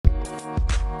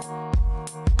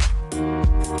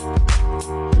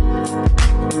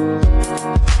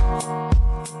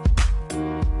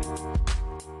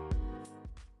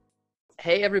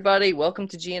Hey everybody, welcome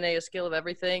to GNA, A Scale of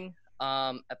Everything,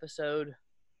 episode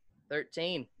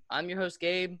 13. I'm your host,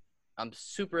 Gabe. I'm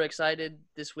super excited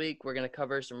this week. We're going to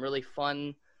cover some really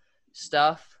fun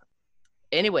stuff.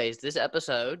 Anyways, this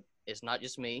episode is not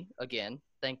just me, again.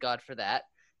 Thank God for that.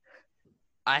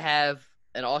 I have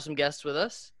an awesome guest with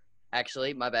us.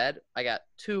 Actually, my bad. I got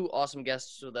two awesome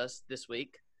guests with us this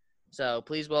week. So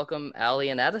please welcome Allie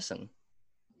and Addison.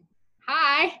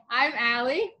 Hi, I'm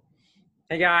Allie.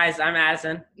 Hey guys, I'm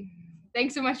Addison.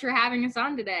 Thanks so much for having us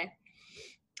on today.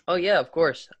 Oh yeah, of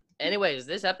course. Anyways,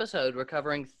 this episode we're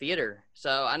covering theater.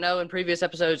 So I know in previous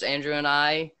episodes Andrew and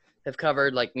I have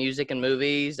covered like music and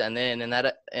movies, and then in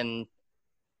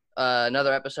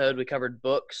another episode we covered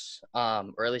books,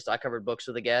 or at least I covered books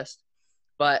with a guest.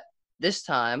 But this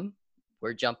time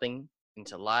we're jumping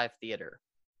into live theater.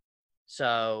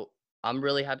 So I'm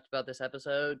really hyped about this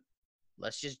episode.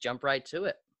 Let's just jump right to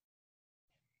it.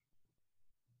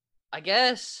 I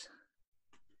guess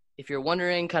if you're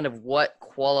wondering kind of what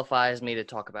qualifies me to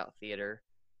talk about theater,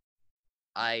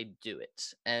 I do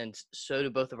it. And so do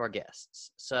both of our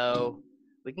guests. So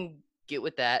we can get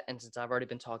with that. And since I've already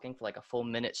been talking for like a full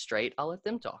minute straight, I'll let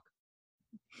them talk.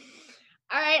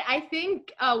 All right. I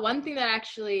think one thing that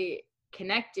actually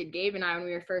connected Gabe and I when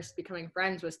we were first becoming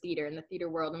friends was theater and the theater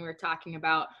world. And we were talking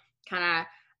about kind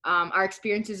of our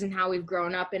experiences and how we've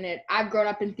grown up in it. I've grown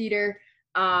up in theater.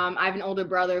 I have an older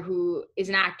brother who is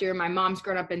an actor. My mom's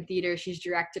grown up in theater. She's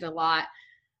directed a lot.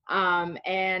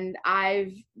 And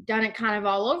I've done it kind of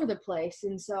all over the place.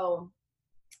 And so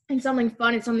it's something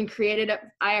fun. It's something creative.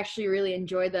 I actually really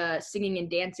enjoy the singing and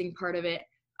dancing part of it.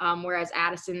 Whereas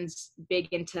Addison's big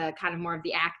into kind of more of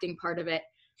the acting part of it.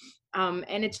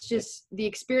 And it's just the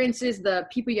experiences, the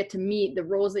people you get to meet, the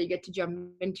roles that you get to jump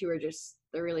into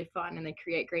they're really fun and they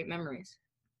create great memories.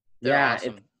 They're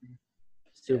awesome.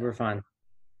 It's super fun.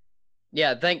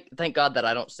 Yeah, thank God that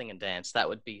I don't sing and dance. That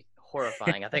would be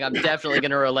horrifying. I think I'm definitely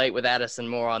going to relate with Addison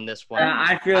more on this one.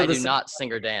 I do not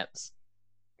sing or dance.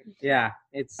 Yeah,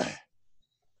 I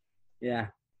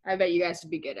bet you guys would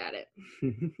be good at it.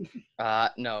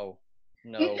 No.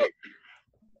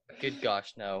 Good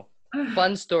gosh, no.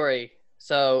 Fun story.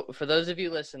 So for those of you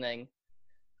listening,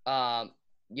 y'all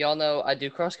know I do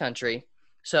cross country.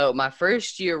 So my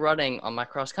first year running on my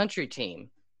cross country team,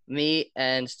 me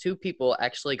and two people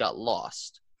actually got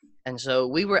lost. And so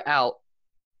we were out.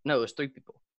 No, it was three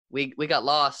people. We got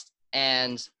lost.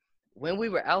 And when we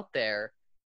were out there,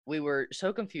 we were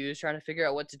so confused trying to figure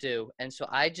out what to do. And so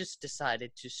I just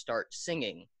decided to start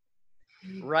singing.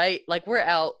 Right? Like we're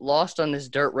out lost on this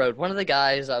dirt road. One of the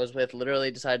guys I was with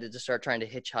literally decided to start trying to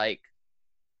hitchhike.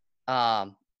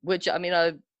 Which I mean,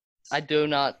 I do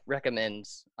not recommend.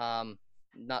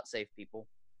 Not safe people.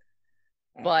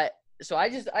 But so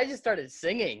I just started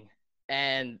singing,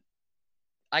 and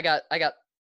I got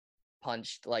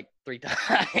punched like 3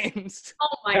 times.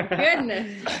 Oh my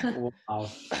goodness. Wow.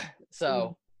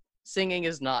 So singing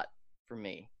is not for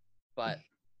me, but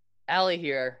Allie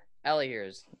here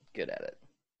is good at it.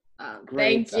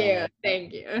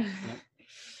 Thank you.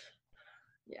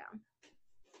 Yeah.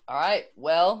 All right.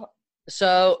 Well,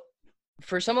 so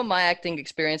for some of my acting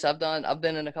experience, I've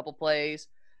been in a couple plays,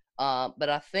 but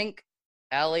I think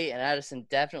Allie and Addison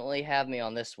definitely have me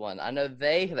on this one. I know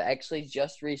they have actually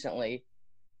just recently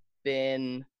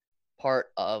been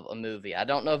part of a movie. I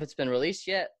don't know if it's been released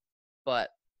yet, but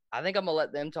I think I'm going to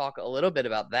let them talk a little bit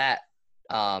about that,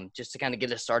 just to kind of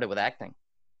get us started with acting.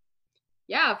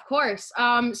 Yeah, of course.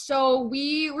 So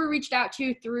we were reached out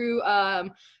to through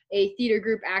a theater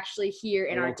group actually here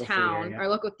in our town, theater, yeah. Our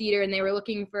local theater, and they were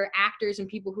looking for actors and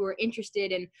people who were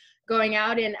interested in going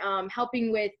out and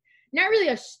helping with not really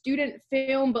a student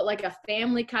film, but like a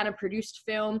family kind of produced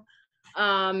film.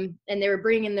 And they were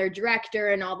bringing in their director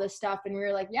and all this stuff. And we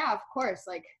were like, yeah, of course.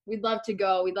 Like, we'd love to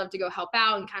go help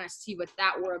out and kind of see what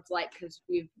that world's like. Cause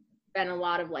we've been a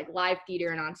lot of like live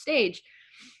theater and on stage.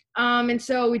 And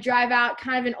so we drive out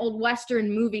kind of an old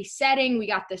Western movie setting. We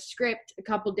got the script a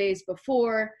couple days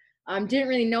before, didn't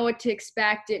really know what to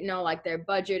expect. Didn't know like their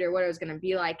budget or what it was going to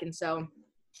be like. And so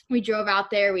we drove out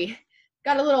there. We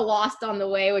got a little lost on the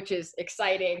way, which is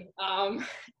exciting. And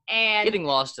Getting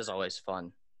lost is always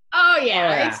fun. Oh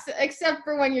yeah. Except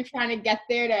for when you're trying to get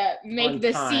there to make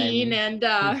the scene and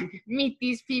meet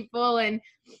these people and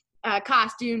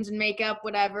costumes and makeup,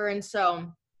 whatever. And so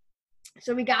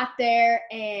we got there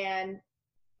and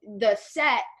the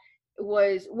set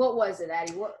was, what was it,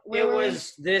 Addie?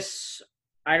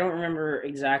 I don't remember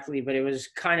exactly, but it was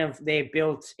kind of, they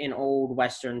built an old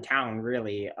Western town,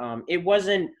 really. It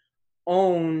wasn't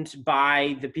owned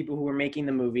by the people who were making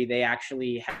the movie. They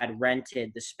actually had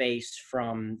rented the space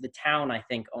from the town, I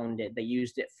think, owned it. They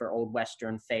used it for old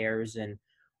Western fairs and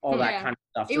all that Yeah. kind of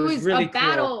stuff. It So was really a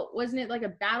battle, wasn't it? Like a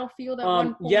battlefield at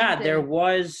one point? Yeah, there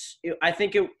was. I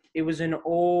think it was an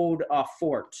old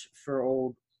fort for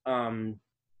old.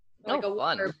 Like a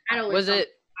fun. battle or Was something it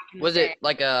back in the was day. it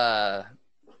like a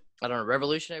I don't know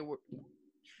Revolutionary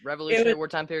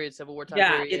wartime period, Civil War time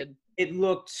period? It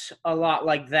looked a lot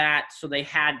like that. So they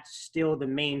had still the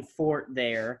main fort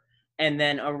there, and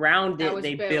then around That it was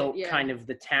they built, built kind of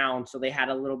the town. So they had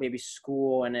a little baby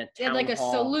school and a They had town like a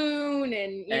hall. saloon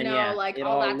and you And know yeah, like it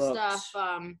all all that looked- stuff.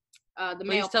 The Please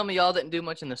male. tell me y'all didn't do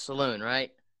much in the saloon,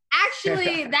 right?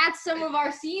 Actually, that's some of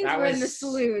our scenes That were in the was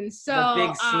saloon. So the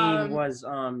big scene was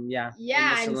yeah,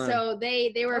 in and the saloon. so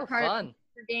they were Oh, part of fun.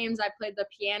 the games. I played the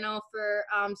piano for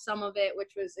some of it,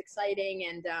 which was exciting,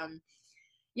 and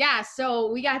yeah,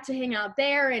 so we got to hang out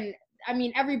there, and I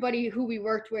mean everybody who we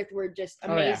worked with were just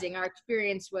amazing. Our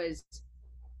experience was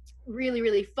really,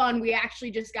 really fun. We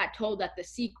actually just got told that the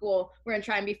sequel, we're gonna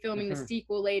try and be filming the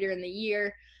sequel later in the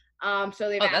year. So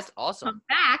they've asked that's awesome. to come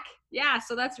back. Yeah,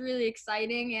 so that's really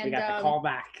exciting. And we got the call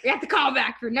back. We got the call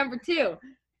back for number 2.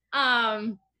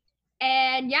 And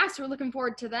yeah, so we're looking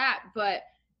forward to that. But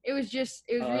it was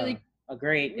really a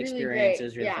great really experience. great. It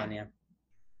was really fun, yeah.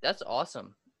 That's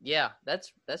awesome. Yeah,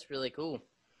 that's really cool.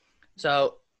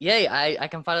 So yay, I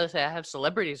can finally say I have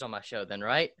celebrities on my show then,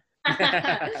 right?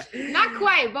 Not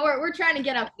quite, but we're trying to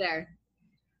get up there.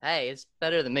 Hey, it's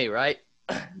better than me, right?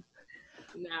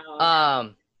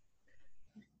 No.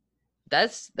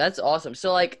 That's awesome.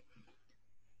 So like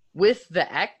with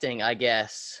the acting, I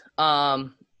guess. I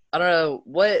don't know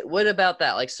what about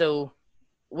that. Like, so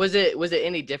was it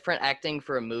any different acting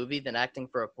for a movie than acting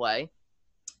for a play?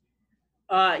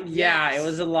 Yeah, Yes. it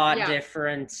was a lot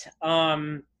different.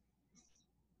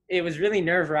 It was really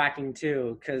nerve-wracking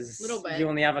too, because you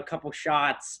only have a couple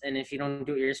shots, and if you don't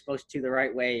do what you're supposed to the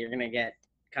right way, you're gonna get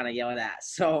kind of yelled at.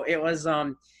 So it was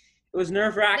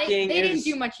nerve-wracking. They didn't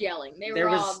do much yelling. They were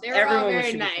all everyone very was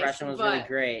super nice. professional. It was really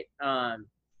great.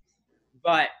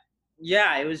 But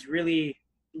yeah, it was really,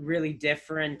 really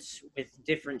different with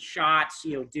different shots.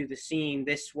 You'll do the scene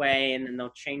this way, and then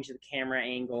they'll change the camera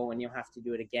angle, and you'll have to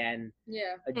do it again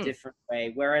a different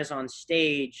way. Whereas on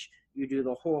stage, you do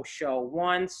the whole show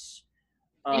once.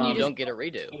 And you don't get a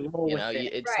redo. You know,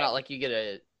 it's right. not like you get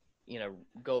a,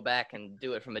 go back and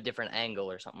do it from a different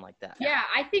angle or something like that. Yeah,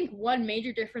 I think one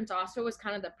major difference also was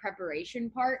kind of the preparation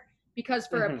part. Because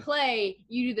for a play,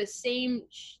 you do the same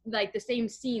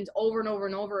scenes over and over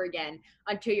and over again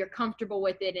until you're comfortable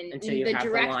with it, and the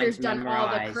director's done all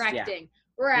the correcting. Yeah.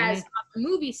 Whereas on the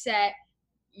movie set,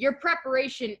 your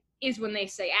preparation is when they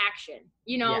say action.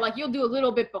 You know, like you'll do a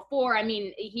little bit before. I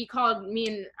mean, he called me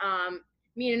and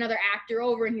another actor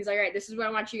over, and he's like, "All right, this is what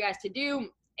I want you guys to do,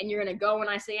 and you're gonna go when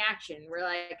I say action." We're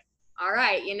like, "All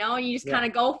right," and you just kind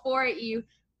of go for it. You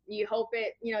hope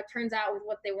it, turns out with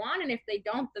what they want. And if they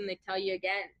don't, then they tell you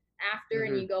again after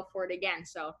and you go for it again.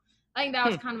 So I think that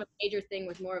was kind of a major thing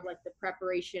with more of like the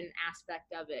preparation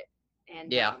aspect of it. And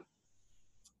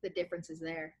the differences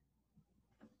there.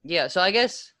 Yeah. So I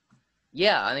guess,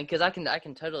 I mean, cause I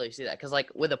can totally see that. Cause like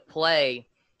with a play,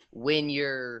 when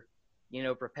you're,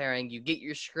 preparing, you get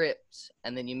your scripts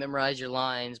and then you memorize your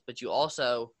lines, but you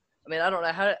also, I mean, I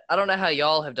don't know how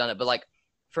y'all have done it, but like,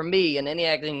 for me, in any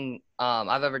acting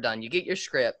I've ever done, you get your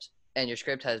script, and your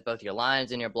script has both your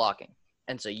lines and your blocking.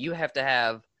 And so you have to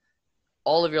have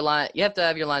all of your lines. You have to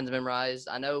have your lines memorized.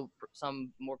 I know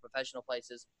some more professional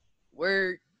places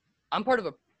where I'm part of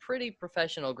a pretty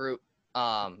professional group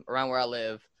around where I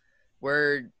live.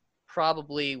 We're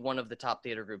probably one of the top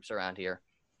theater groups around here,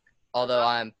 although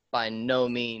I'm by no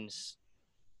means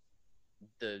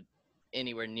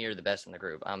anywhere near the best in the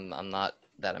group. I'm not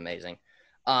that amazing.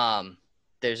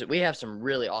 We have some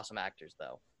really awesome actors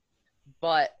though.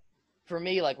 But for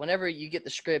me, like whenever you get the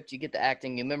script, you get the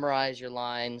acting, you memorize your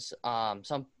lines.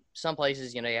 Some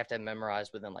places, you have to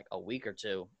memorize within like a week or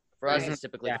two. For us, it's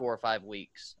typically 4 or 5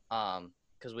 weeks.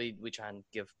 Because we try and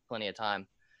give plenty of time.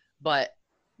 But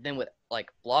then with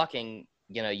like blocking,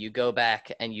 you go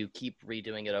back and you keep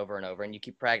redoing it over and over and you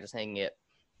keep practicing it.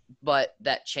 But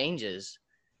that changes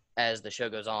as the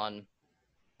show goes on.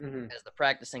 As the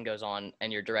practicing goes on,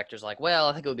 and your director's like, well,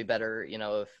 I think it would be better,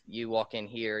 if you walk in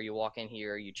here,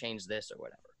 you change this or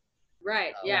whatever.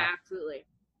 Right. Yeah, absolutely.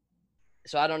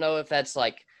 So I don't know if that's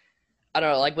like, I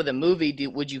don't know, like with a movie, do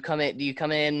you come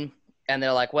in and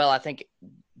they're like, well,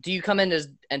 do you come in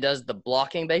and does the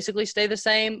blocking basically stay the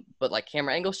same, but like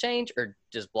camera angles change, or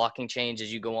does blocking change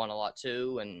as you go on a lot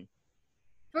too? And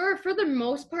For the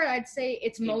most part, I'd say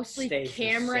it's It mostly stays the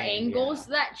camera same, angles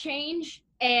yeah. that change,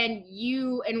 and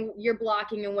your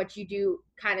blocking and what you do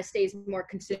kind of stays more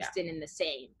consistent and the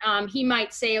same. He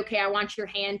might say, okay, I want your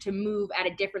hand to move at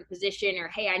a different position, or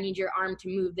hey, I need your arm to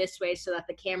move this way so that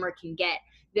the camera can get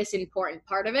this important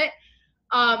part of it.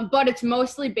 But it's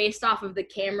mostly based off of the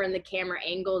camera and the camera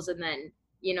angles, and then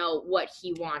what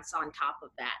he wants on top of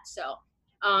that. So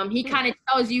he kind of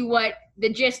tells you what the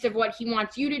gist of what he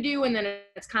wants you to do, and then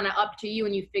it's kind of up to you,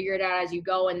 and you figure it out as you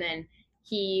go. And then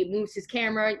he moves his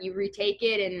camera, you retake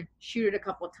it and shoot it a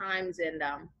couple of times. And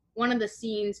one of the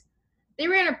scenes, they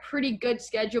ran a pretty good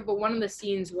schedule, but one of the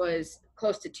scenes was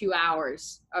close to 2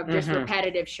 hours of just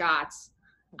repetitive shots.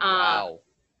 Wow.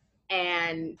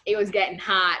 And it was getting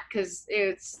hot because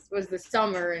it was the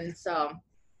summer, and so.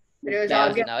 But it was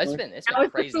all good. No, it's been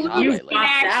crazy hot You lately.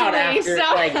 popped out after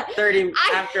like 30,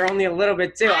 after only a little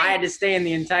bit too. I had to stay in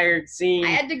the entire scene. I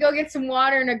had to go get some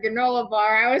water and a granola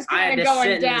bar. I was kind of going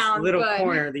sit down. In this little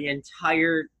corner the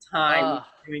entire time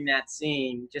doing that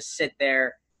scene. Just sit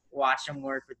there, watch them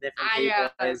work with different people.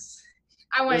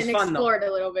 I went and explored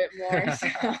a little bit more.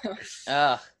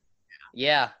 So.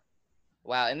 Yeah.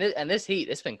 Wow, and this heat,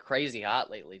 it's been crazy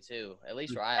hot lately too. At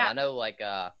least where I am. I know, like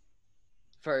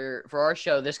for our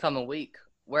show this coming week,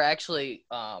 we're actually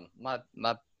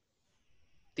my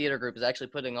theater group is actually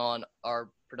putting on our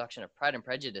production of Pride and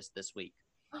Prejudice this week.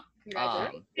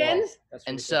 Congratulations!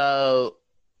 And so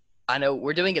I know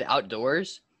we're doing it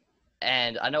outdoors,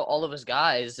 and I know all of us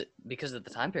guys, because of the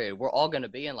time period, we're all going to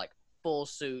be in like full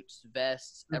suits,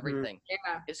 vests, everything.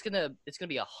 Yeah, it's gonna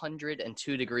be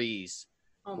 102 degrees.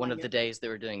 One of goodness. the days they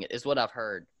were doing it is what I've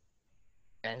heard.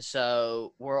 And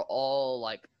so we're all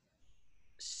like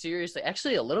seriously,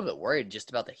 actually a little bit worried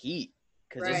just about the heat,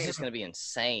 because it's just going to be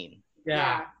insane.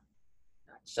 Yeah.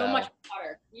 So much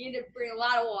water. You need to bring a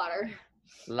lot of water.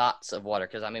 Lots of water,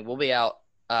 because I mean we'll be out.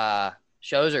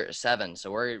 Shows are at 7,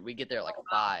 so we get there at like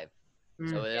 5.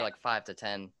 So they're like 5 to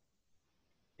 10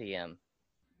 p.m.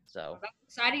 So well, that's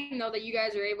exciting though that you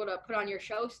guys are able to put on your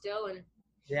show still and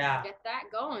get that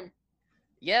going.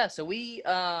 Yeah, so we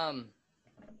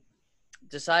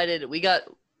decided we got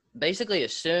basically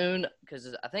as soon,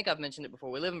 because I think I've mentioned it before,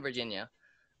 we live in Virginia.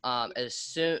 As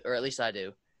soon, or at least I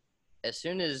do, as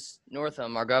soon as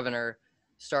Northam, our governor,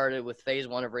 started with phase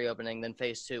 1 of reopening, then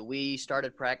phase 2, we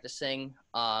started practicing.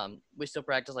 We still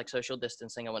practice like social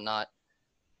distancing and whatnot,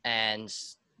 and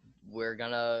we were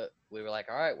like,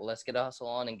 all right, well, let's get a hustle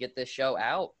on and get this show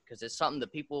out, because it's something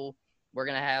that we're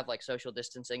going to have like social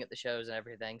distancing at the shows and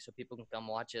everything, so people can come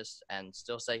watch us and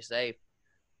still stay safe.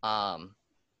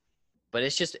 But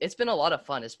it's been a lot of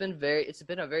fun. It's been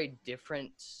a very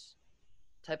different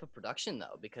type of production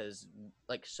though, because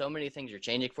like so many things are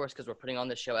changing for us because we're putting on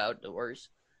this show outdoors.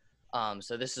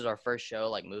 So this is our first show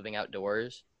like moving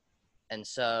outdoors. And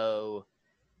so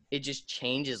it just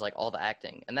changes like all the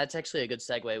acting. And that's actually a good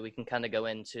segue. We can kind of go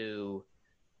into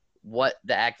what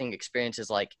the acting experience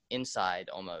is like inside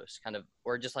almost, kind of,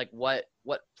 or just like what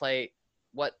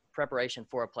preparation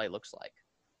for a play looks like.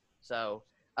 So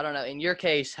I don't know, in your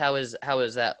case, how is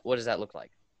that, what does that look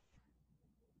like?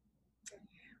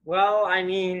 Well, I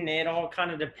mean, it all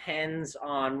kind of depends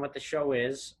on what the show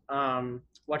is,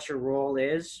 what your role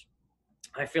is.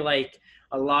 I feel like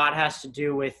a lot has to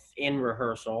do with in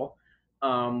rehearsal,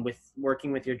 with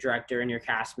working with your director and your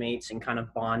castmates and kind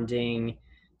of bonding,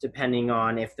 depending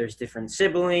on if there's different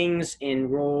siblings in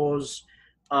roles.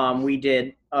 We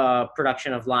did a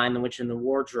production of Lion, the Witch, and the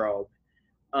Wardrobe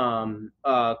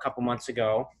a couple months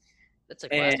ago. That's a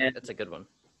classic. That's a good one.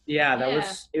 Yeah,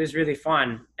 it was really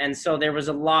fun. And so there was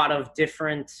a lot of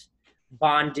different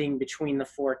bonding between the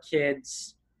 4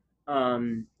 kids.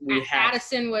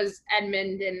 Addison was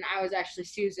Edmund and I was actually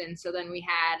Susan. So then we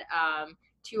had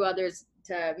 2 others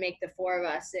to make the 4 of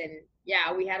us. And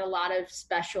yeah, we had a lot of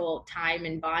special time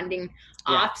and bonding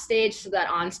off stage so that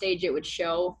on stage it would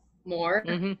show more.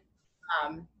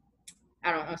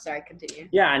 I don't know. Sorry, continue.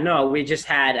 Yeah, no, we just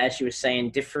had, as she was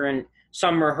saying,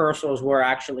 some rehearsals were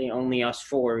actually only us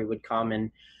 4. We would come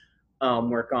and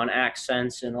work on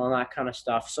accents and all that kind of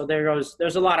stuff. So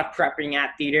there's a lot of prepping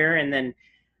at theater. And then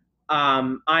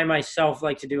I myself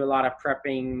like to do a lot of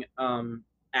prepping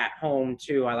at home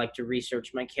too. I like to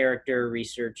research my character,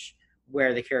 research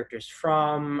where the character's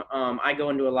from. I go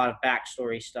into a lot of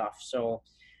backstory stuff. So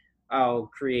I'll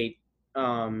create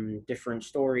different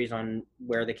stories on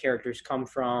where the characters come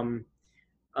from.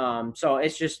 So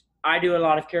it's just, I do a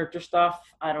lot of character stuff.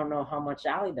 I don't know how much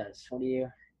Allie does.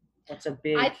 What's a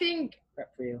big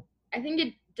prep for you? I think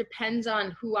it depends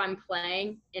on who I'm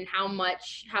playing and how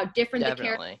different the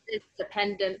character is,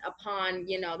 dependent upon,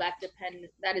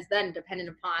 that is then dependent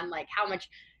upon like how much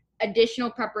additional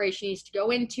preparation needs to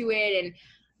go into it.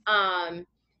 And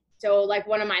so like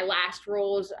one of my last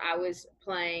roles, I was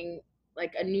playing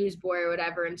like a newsboy or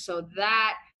whatever, and so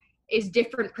that is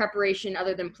different preparation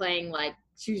other than playing like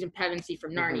Susan Pevensey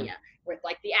from Narnia with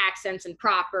like the accents and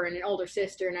proper and an older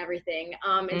sister and everything.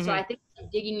 And so I think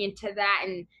digging into that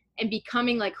and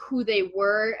becoming like who they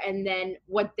were, and then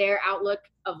what their outlook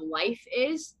of life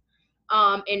is,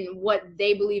 and what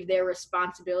they believe their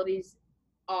responsibilities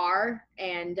are.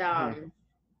 And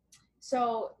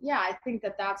so, yeah, I think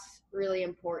that that's really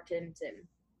important, and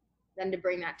then to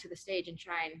bring that to the stage and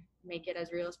try and make it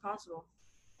as real as possible.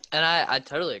 And I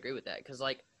totally agree with that, because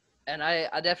like, and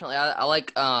I definitely I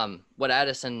like what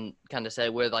Addison kind of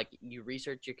said, where like you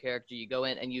research your character, you go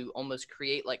in and you almost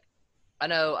create like, I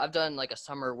know I've done like a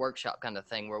summer workshop kind of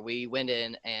thing where we went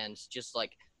in and just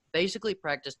like basically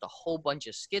practiced a whole bunch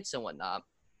of skits and whatnot,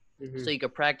 so you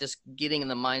could practice getting in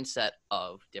the mindset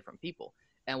of different people.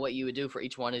 And what you would do for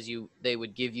each one is they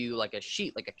would give you like a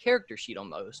sheet, like a character sheet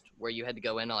almost, where you had to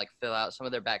go in and like fill out some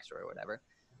of their backstory or whatever.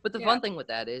 But the fun thing with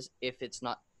that is if it's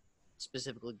not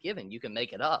specifically given, you can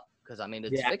make it up, because I mean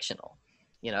it's fictional,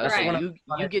 Right.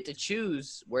 So you get to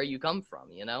choose where you come from,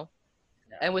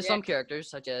 And with some characters,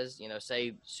 such as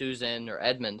say Susan or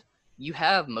Edmund, you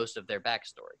have most of their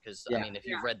backstory, because I mean if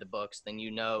you've read the books, then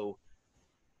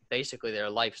basically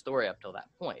their life story up till that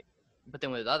point. But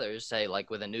then with others, say like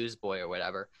with a newsboy or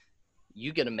whatever,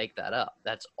 you get to make that up.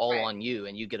 That's all on you,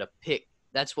 and you get to pick.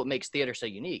 That's what makes theater so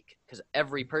unique, because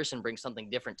every person brings something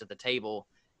different to the table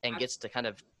and gets to kind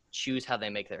of choose how they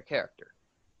make their character.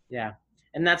 Yeah.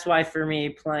 And that's why for me,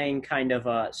 playing kind of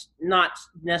not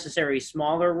necessarily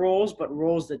smaller roles, but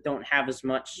roles that don't have as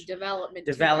much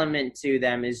development to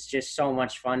them is just so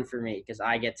much fun for me, because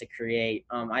I get to create.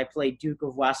 I played Duke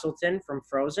of Wesselton from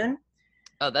Frozen.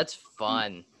 Oh, that's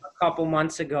fun. A couple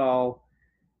months ago,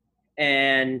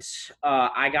 and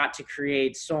I got to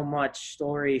create so much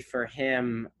story for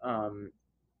him,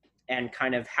 and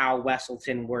kind of how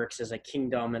Wesselton works as a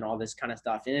kingdom and all this kind of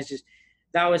stuff. And it's just,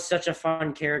 that was such a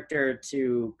fun character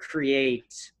to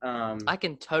create. I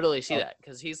can totally see that,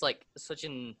 because he's like such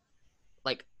an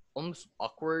like almost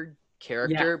awkward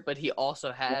character, but he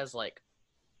also has like,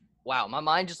 wow, my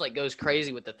mind just like goes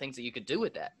crazy with the things that you could do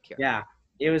with that character. Yeah,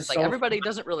 it was like everybody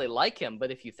doesn't really like him,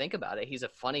 but if you think about it, he's a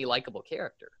funny, likable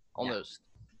character almost.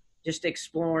 Just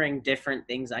exploring different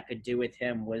things I could do with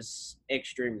him was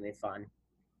extremely fun.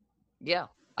 Yeah,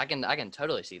 I can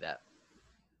totally see that.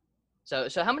 So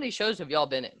how many shows have y'all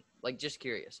been in? Like, just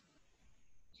curious.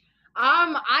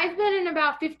 I've been in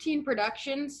about 15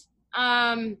 productions.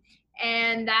 And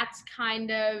that's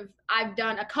kind of, I've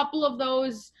done a couple of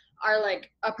those are like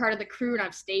a part of the crew, and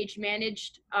I've stage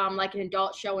managed like an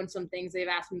adult show and some things they've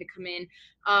asked me to come in.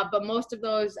 But most of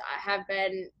those have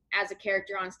been as a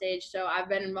character on stage. So I've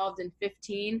been involved in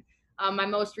 15. My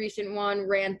most recent one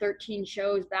ran 13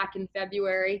 shows back in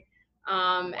February.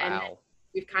 Wow. And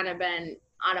we've kind of been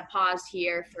on a pause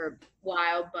here for a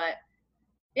while, but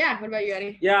yeah. What about you,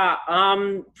 Eddie? Yeah,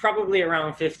 probably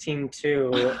around 15 too.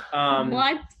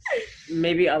 What?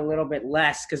 Maybe a little bit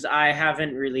less, because I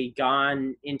haven't really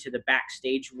gone into the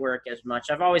backstage work as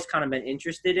much. I've always kind of been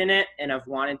interested in it, and I've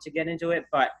wanted to get into it,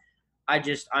 but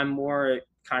I'm more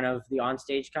kind of the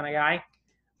onstage kind of guy.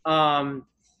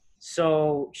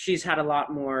 So she's had a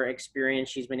lot more experience.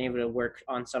 She's been able to work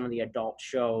on some of the adult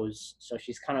shows, so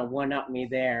she's kind of one-up me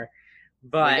there.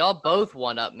 But well, y'all both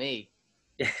one-up me.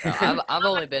 I've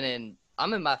only been in,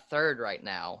 I'm in my third right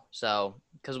now. So,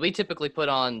 because we typically put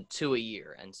on 2 a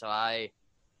year. And so I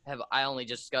only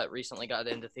just recently got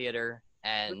into theater,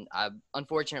 and I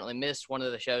unfortunately missed one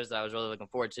of the shows that I was really looking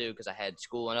forward to because I had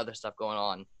school and other stuff going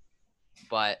on.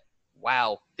 But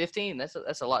wow, 15,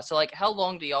 that's a lot. So like, how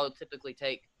long do y'all typically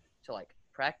take to like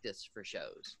practice for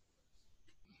shows?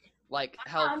 Like,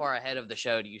 how far ahead of the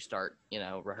show do you start,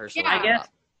 rehearsal? Yeah.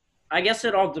 I guess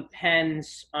it all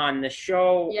depends on the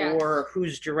show or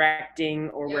who's directing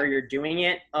or where you're doing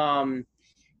it.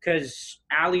 Because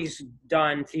Allie's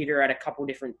done theater at a couple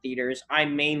different theaters. I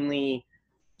mainly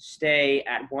stay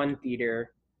at one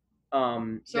theater,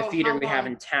 the theater we have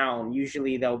in town.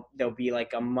 Usually they'll be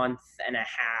like a month and a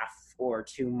half or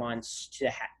 2 months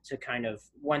to kind of,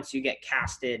 once you get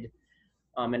casted,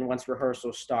 and once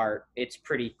rehearsals start, it's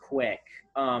pretty quick.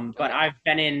 But I've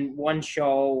been in one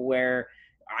show where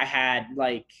I had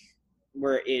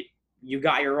you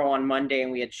got your role on Monday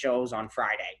and we had shows on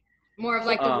Friday. More of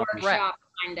like the workshop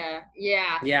kind of.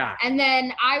 Yeah. Yeah. And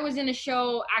then I was in a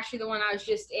show, actually the one I was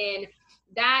just in,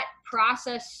 that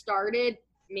process started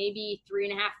maybe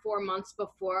 3.5, 4 months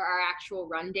before our actual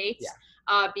run dates,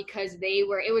 because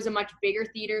it was a much bigger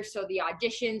theater. So the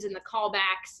auditions and the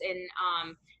callbacks and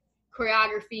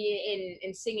choreography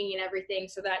and singing and everything.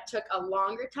 So that took a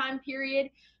longer time period.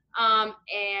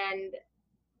 And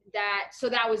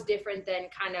that was different than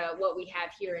kind of what we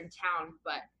have here in town.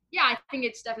 But yeah, I think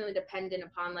it's definitely dependent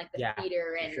upon like the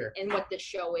theater and what the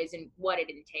show is and what it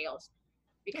entails.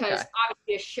 Because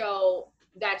obviously a show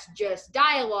that's just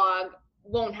dialogue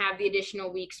won't have the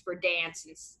additional weeks for dance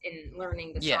and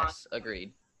learning the song. Yes,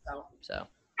 agreed. So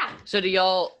do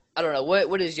y'all, I don't know,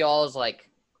 what is y'all's, like,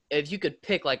 if you could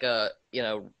pick like a,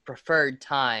 preferred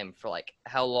time for like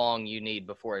how long you need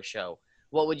before a show,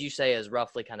 what would you say is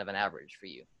roughly kind of an average for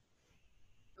you?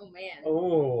 Oh man.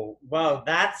 Oh, well,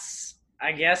 that's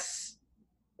a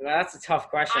tough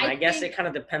question. I guess it kind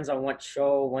of depends on what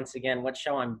show I'm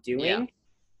doing.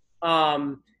 Yeah.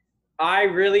 I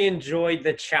really enjoyed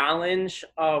the challenge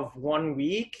of 1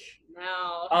 week.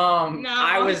 No.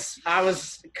 I was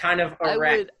kind of a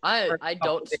wreck. I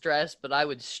don't stress, but I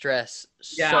would stress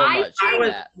so much. I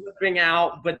was flipping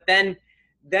out, but then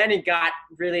it got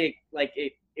really, like,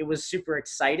 it was super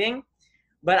exciting.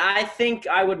 But I think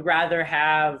I would rather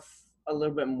have a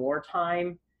little bit more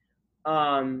time,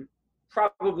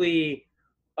 probably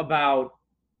about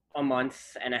a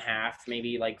month and a half,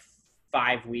 maybe like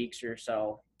 5 weeks or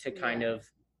so, to kind of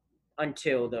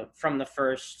from the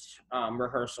first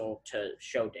rehearsal to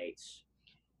show dates.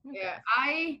 Yeah,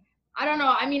 I don't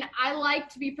know. I mean, I like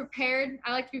to be prepared.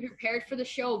 I like to be prepared for the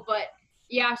show, but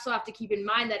you also have to keep in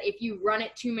mind that if you run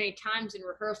it too many times in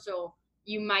rehearsal,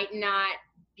 you might not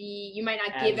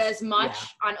give as much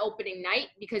on opening night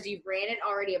because you've ran it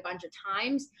already a bunch of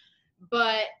times.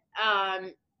 But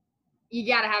you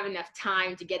got to have enough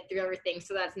time to get through everything,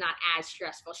 so that's not as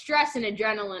stressful. Stress and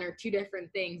adrenaline are two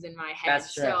different things in my head.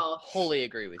 That's true. So wholly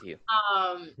agree with you.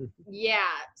 Yeah,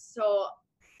 so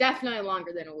definitely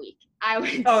longer than a week. I would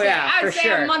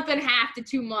say a month and a half to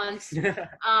 2 months. And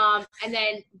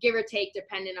then give or take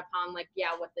depending upon what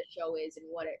the show is and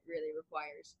what it really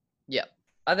requires. Yeah.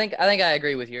 I think I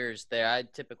agree with yours there. I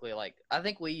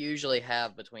think we usually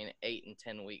have between 8 and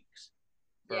 10 weeks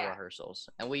for rehearsals.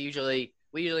 And we usually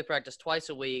practice twice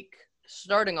a week,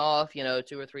 starting off,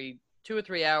 2 or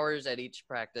 3 hours at each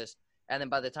practice. And then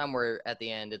by the time we're at the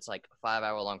end, it's like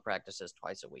 5-hour-long practices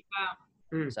twice a week. Wow.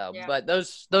 So, but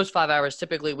those 5 hours,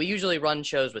 typically, we usually run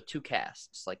shows with 2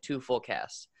 casts, like 2 full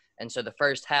casts. And so the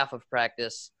first half of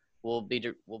practice will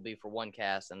be for one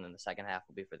cast, and then the second half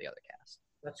will be for the other cast.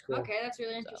 That's cool. Okay, that's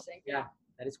really interesting. So, yeah,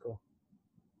 that is cool.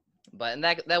 But and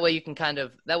that way you can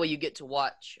that way you get to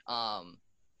watch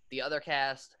the other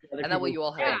cast, and that way you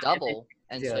all have a double,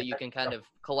 and so you can kind of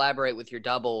collaborate with your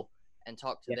double and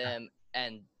talk to them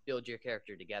and build your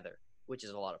character together, which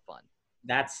is a lot of fun.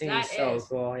 That seems so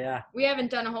cool. Yeah. We haven't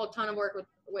done a whole ton of work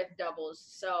with doubles,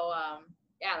 so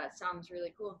that sounds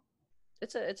really cool.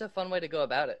 It's a fun way to go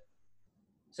about it.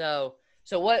 So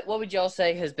what would y'all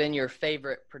say has been your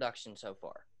favorite production so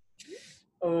far?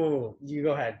 Oh, you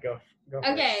go ahead. Go.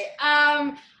 Okay.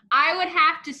 I would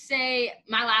have to say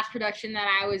my last production that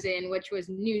I was in, which was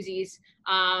Newsies,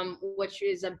 which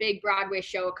is a big Broadway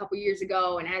show a couple years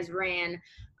ago and has ran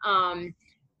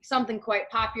something quite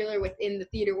popular within the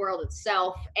theater world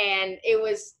itself. And it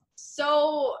was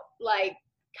so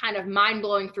kind of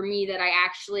mind-blowing for me that I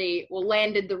actually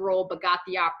landed the role but got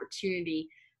the opportunity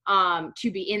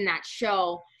to be in that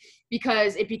show,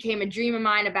 because it became a dream of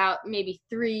mine about maybe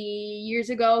 3 years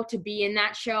ago to be in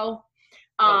that show.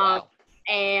 Wow.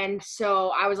 And so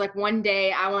I was like, one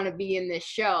day I want to be in this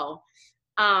show.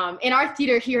 In our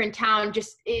theater here in town,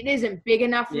 it isn't big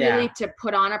enough really to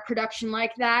put on a production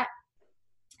like that,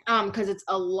 because it's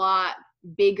a lot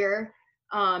bigger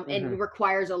and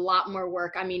requires a lot more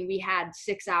work. I mean, we had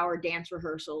 6-hour dance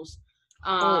rehearsals.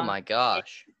 Oh my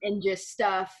gosh. And just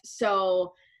stuff.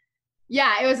 So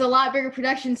yeah, it was a lot bigger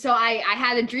production. So I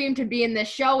had a dream to be in this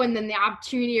show, and then the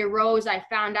opportunity arose. I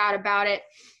found out about it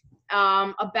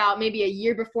about maybe a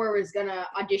year before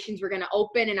auditions were gonna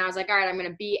open, and I was like, all right, I'm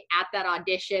gonna be at that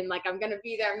audition. I'm gonna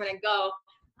be there. I'm gonna go.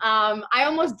 I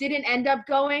almost didn't end up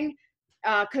going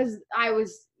because I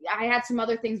had some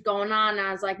other things going on, and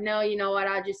I was like, no, you know what?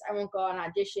 I won't go on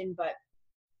audition. But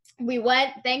we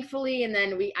went, thankfully, and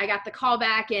then I got the call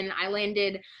back, and I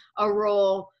landed a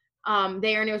role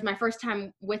there, and it was my first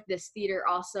time with this theater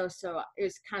also, so it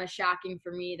was kind of shocking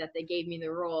for me that they gave me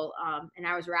the role, and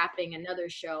I was wrapping another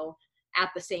show at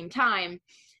the same time,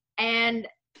 and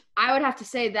I would have to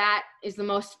say that is the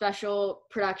most special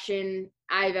production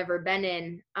I've ever been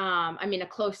in. I mean, a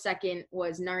close second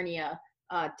was Narnia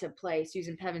to play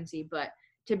Susan Pevensey, but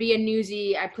to be a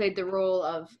newsie, I played the role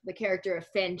of the character of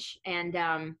Finch, and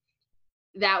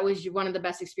that was one of the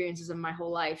best experiences of my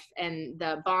whole life. And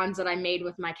the bonds that I made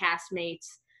with my castmates,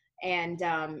 and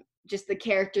just the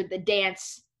character, the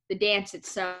dance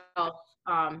itself,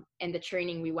 and the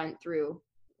training we went through,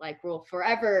 like, will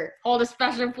forever hold a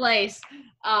special place.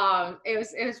 It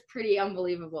was pretty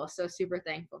unbelievable. So super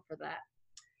thankful for that.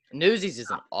 Newsies is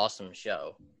an awesome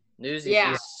show. Newsies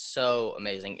is so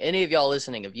amazing. Any of y'all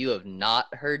listening, if you have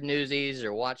not heard Newsies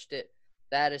or watched it,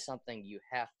 that is something you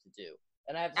have to do.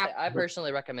 And I have to say, I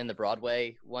personally recommend the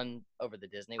Broadway one over the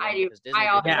Disney one. I do. Because Disney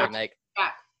I did the remake. Yeah,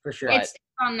 for sure. It's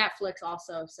on Netflix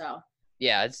also, so.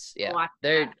 Yeah,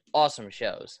 they're awesome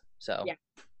shows. So,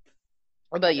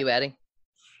 what about you, Addie?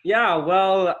 Yeah,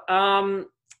 well,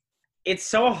 it's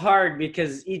so hard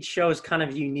because each show is kind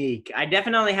of unique. I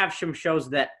definitely have some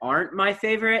shows that aren't my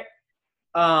favorite,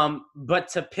 but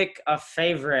to pick a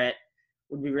favorite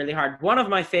would be really hard. One of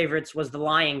my favorites was The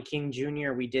Lion King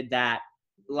Jr. We did that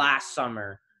last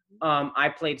summer. I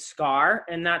played Scar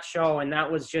in that show, and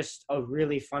that was just a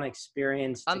really fun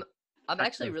experience. I'm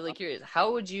actually really curious.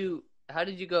 How did you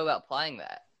go about playing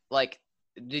that? Like,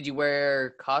 did you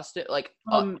wear costume? Like,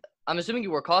 I'm assuming you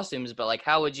wore costumes, but like,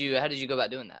 how did you go about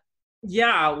doing that?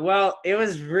 Yeah, well, it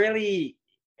was really,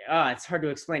 it's hard to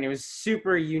explain. It was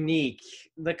super unique.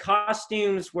 The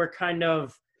costumes were kind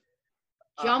of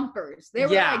jumpers. They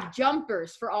were like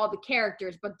jumpers for all the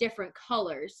characters, but different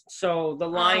colors. So the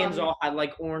lions all had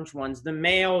like orange ones. The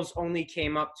males only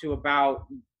came up to about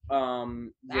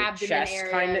the chest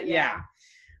kind of. Yeah.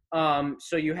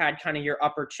 So you had kind of your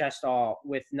upper chest all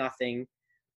with nothing.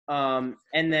 And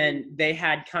then they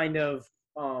had kind of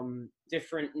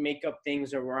different makeup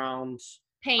things around.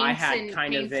 Paints I had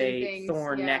kind of a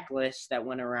thorn necklace that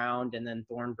went around, and then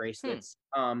thorn bracelets.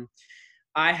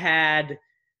 I had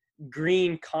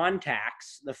green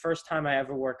contacts. The first time I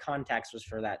ever wore contacts was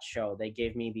for that show. They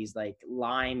gave me these like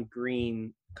lime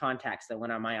green contacts that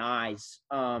went on my eyes.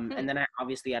 And then I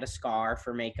obviously had a scar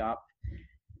for makeup.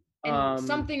 And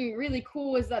something really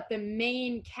cool is that the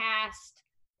main cast,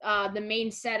 the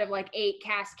main set of like 8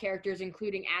 cast characters,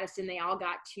 including Addison, they all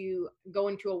got to go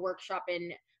into a workshop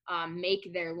and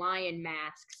make their lion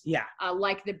masks. Yeah.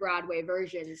 Like the Broadway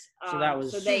versions. So that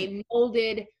was. So they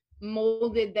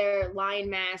molded their lion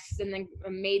masks and then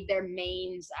made their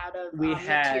manes out of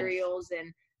materials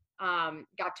and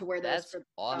got to wear those. That's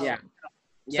awesome.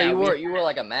 So you wore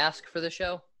like a mask for the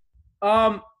show?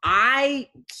 So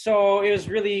it was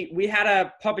really, we had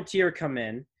a puppeteer come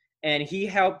in, and he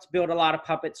helped build a lot of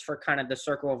puppets for kind of the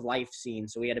Circle of Life scene.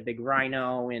 So we had a big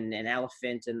rhino and an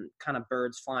elephant and kind of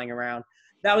birds flying around.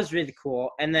 That was really cool.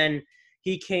 And then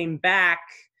he came back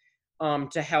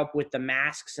to help with the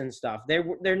masks and stuff.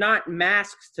 They're not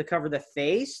masks to cover the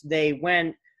face. They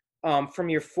went from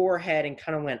your forehead and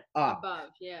kind of went up.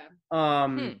 Above, yeah.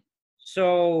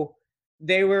 So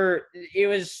it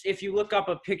was, if you look up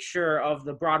a picture of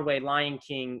the Broadway Lion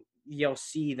King, you'll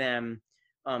see them,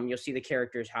 you'll see the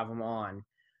characters have them on.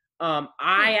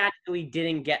 I actually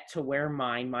didn't get to wear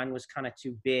mine. Mine was kind of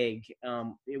too big.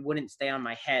 It wouldn't stay on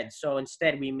my head. So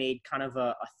instead we made kind of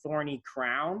a thorny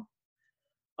crown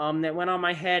that went on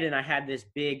my head, and I had this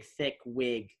big, thick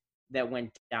wig that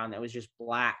went down that was just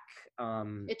black.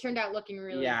 It turned out looking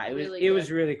really, it was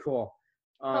really cool.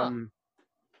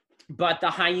 But the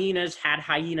hyenas had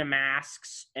hyena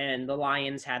masks, and the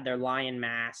lions had their lion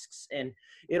masks, and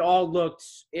it all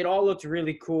looked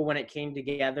really cool when it came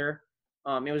together.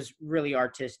 It was really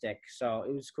artistic, so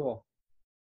it was cool.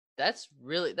 That's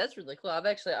really cool. I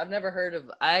actually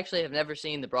have never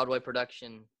seen the Broadway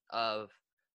production of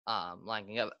Lion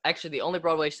King. Actually, the only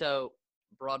Broadway show,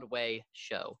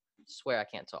 swear I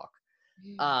can't talk,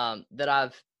 that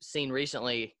I've seen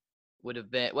recently would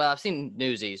have been, well, I've seen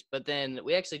Newsies, but then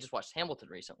we actually just watched Hamilton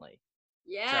recently.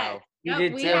 Yeah. So, you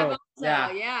did too. Have also,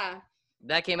 yeah.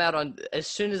 That came out as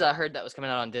soon as I heard that was coming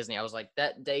out on Disney, I was like,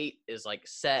 that date is like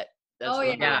set. That's Oh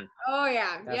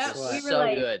yeah. Yep.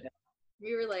 So good.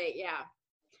 We were late, yeah.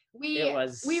 We were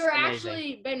amazing.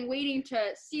 Actually been waiting to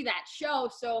see that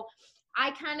show, so I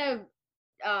kind of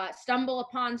stumble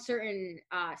upon certain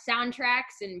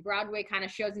soundtracks and Broadway kind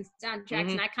of shows and soundtracks,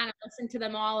 and I kind of listen to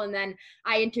them all, and then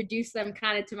I introduce them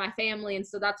kind of to my family, and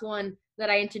so that's one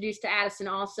that I introduced to Addison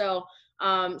also.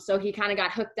 So he kind of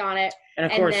got hooked on it. And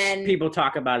of course, people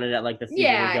talk about it at like the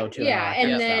theater we go to. Yeah,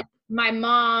 and then my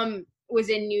mom was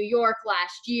in New York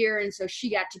last year, and so she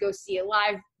got to go see a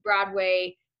live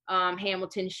Broadway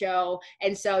Hamilton show,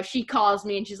 and so she calls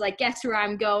me and she's like, guess where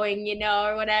I'm going,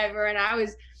 or whatever. And I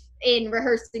was in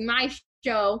rehearsing my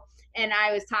show, and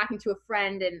I was talking to a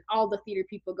friend, and all the theater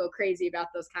people go crazy about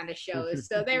those kind of shows,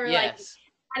 so they were like,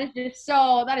 that is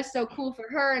so cool for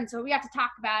her. And so we got to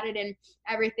talk about it and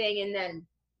everything. And then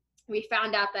we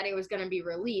found out that it was going to be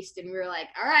released, and we were like,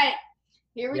 all right,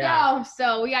 here we go.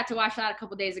 So we got to watch that a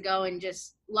couple days ago and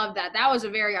just loved that. That was a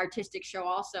very artistic show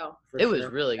also. It was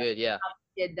really good. Yeah.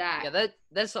 Did that. Yeah.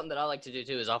 That's something that I like to do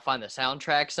too, is I'll find the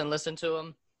soundtracks and listen to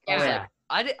them. Yeah.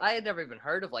 I had never even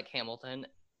heard of like Hamilton,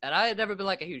 and I had never been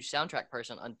like a huge soundtrack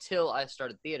person until I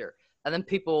started theater. And then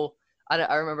people,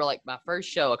 I remember like my first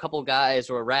show, a couple of guys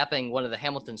were rapping one of the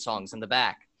Hamilton songs in the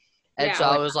back. And so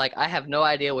I was like, I have no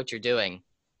idea what you're doing.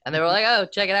 And they were like, oh,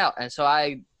 check it out. And so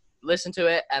I listened to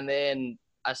it, and then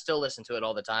I still listen to it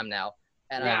all the time now.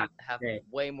 And I have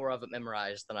way more of it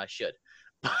memorized than I should.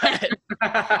 But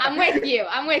I'm with you,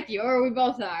 or we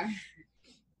both are.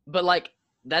 But like,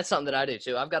 that's something that I do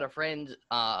too. I've got a friend,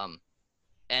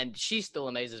 and she still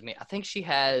amazes me. I think she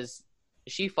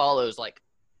follows like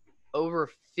over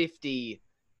 50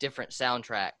 different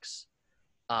soundtracks.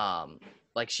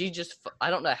 Like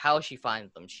I don't know how she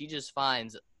finds them. She just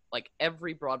finds like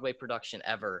every Broadway production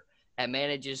ever and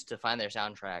manages to find their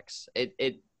soundtracks.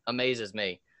 It amazes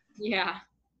me. Yeah.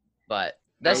 But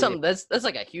that's something that's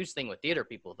like a huge thing with theater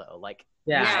people though. Like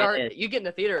you get in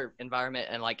a theater environment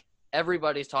and like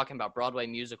everybody's talking about Broadway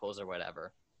musicals or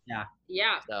whatever. Yeah.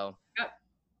 Yeah. So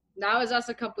that was us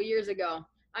a couple years ago.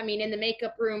 I mean, in the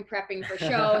makeup room, prepping for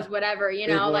shows, whatever, you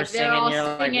know, like they're all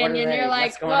singing, and you're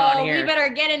like, whoa, we better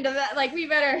get into that. Like, we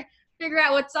better figure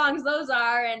out what songs those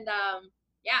are. And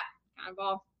kind of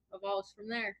all evolves from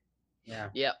there. Yeah.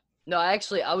 Yeah. No, I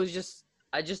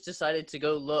just decided to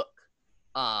go look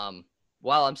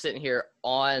while I'm sitting here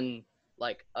on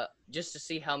like just to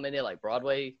see how many like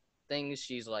Broadway things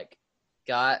she's like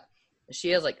got. She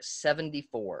has like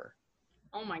 74.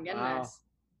 Oh my goodness. Wow.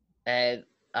 And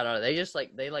I don't know, they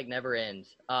never end.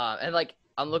 And like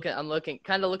I'm looking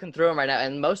through them right now,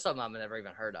 and most of them I've never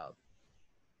even heard of.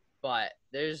 But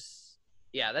that's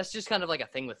just kind of like a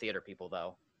thing with theater people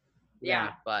though.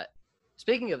 Yeah. But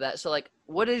speaking of that, so like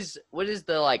what is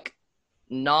the like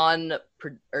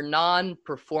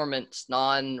non-performance,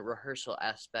 non-rehearsal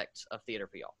aspects of theater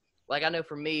for y'all? Like I know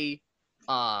for me,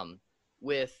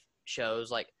 with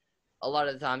shows, like a lot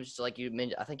of the times, like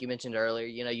I think you mentioned earlier,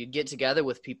 you know, you get together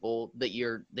with people that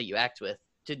you act with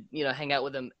to, you know, hang out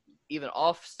with them even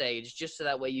off stage, just so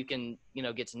that way you can, you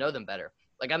know, get to know them better.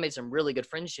 Like I made some really good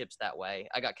friendships that way.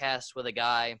 I got cast with a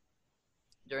guy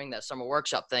during that summer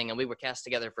workshop thing, and we were cast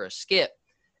together for a skit.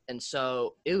 And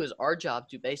so it was our job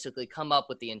to basically come up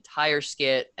with the entire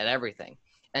skit and everything.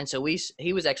 And so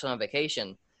he was actually on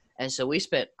vacation. And so we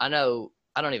spent, I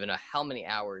don't even know how many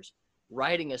hours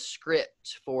writing a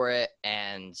script for it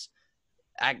and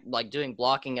like doing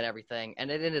blocking and everything.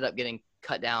 And it ended up getting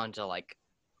cut down to like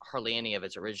hardly any of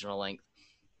its original length.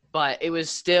 But it was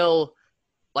still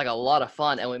like a lot of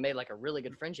fun. And we made like a really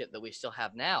good friendship that we still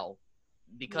have now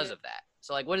because of that.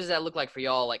 So like, what does that look like for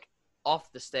y'all? Like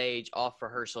off the stage, off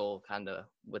rehearsal, kind of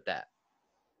with that?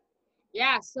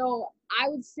 Yeah. So I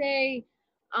would say,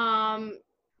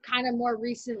 kind of more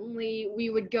recently,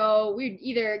 we'd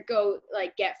either go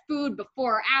like get food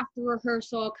before or after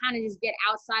rehearsal, kind of just get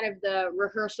outside of the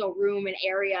rehearsal room and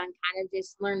area and kind of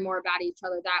just learn more about each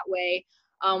other that way.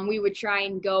 We would try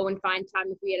and go and find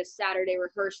time if we had a Saturday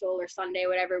rehearsal or Sunday,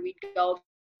 whatever, we'd go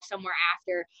somewhere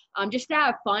after, just to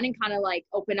have fun and kind of like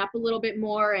open up a little bit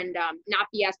more and not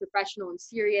be as professional and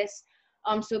serious.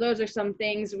 So those are some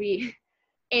things. We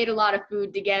ate a lot of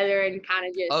food together and kind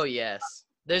of just. Oh yes.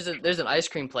 There's an ice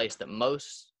cream place that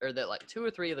like 2 or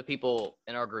 3 of the people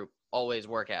in our group always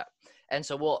work at. And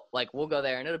so we'll go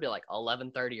there, and it'll be like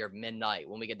 11:30 or midnight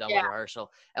when we get done with rehearsal,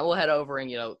 and we'll head over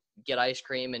and, you know, get ice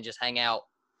cream and just hang out.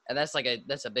 And that's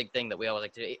a big thing that we always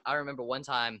like to do. I remember one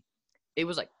time it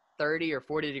was like 30 or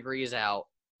 40 degrees out.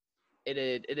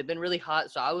 It had been really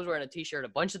hot, so I was wearing a t-shirt. A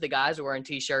bunch of the guys were wearing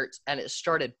t-shirts, and it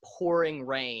started pouring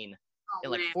rain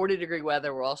in like 40-degree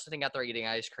weather. We're all sitting out there eating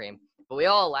ice cream. But we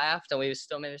all laughed, and we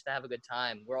still managed to have a good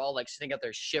time. We're all like sitting out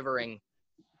there shivering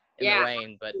in the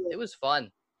rain, but it was fun.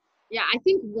 Yeah, I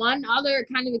think one other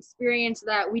kind of experience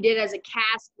that we did as a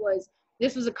cast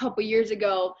this was a couple years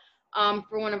ago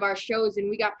for one of our shows, and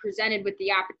we got presented with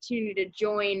the opportunity to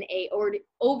join a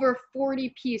over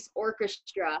 40-piece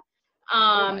orchestra.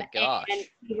 Oh my gosh. And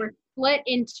we were split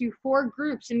into 4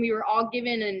 groups, and we were all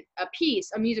given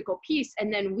a musical piece,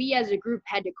 and then we as a group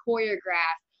had to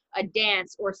choreograph a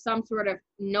dance or some sort of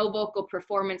no vocal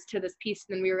performance to this piece,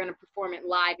 and then we were going to perform it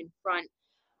live in front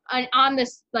on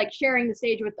this, like sharing the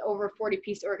stage with the over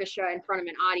 40-piece orchestra in front of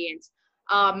an audience.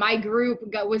 My group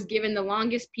was given the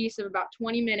longest piece of about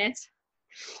 20 minutes.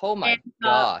 Oh my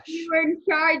gosh. We were in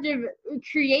charge of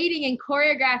creating and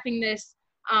choreographing this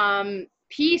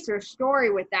piece or story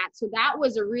with that. So that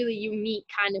was a really unique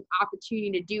kind of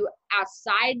opportunity to do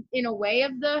outside in a way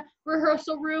of the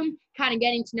rehearsal room, kind of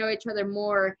getting to know each other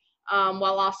more,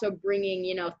 while also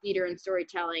bringing, theater and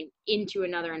storytelling into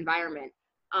another environment.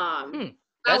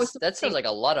 That sounds like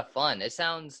a lot of fun. It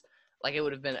sounds like it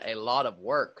would have been a lot of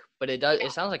work, but it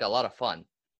sounds like a lot of fun.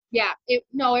 Yeah, it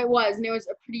was, and it was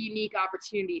a pretty unique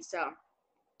opportunity. So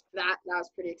that was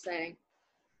pretty exciting.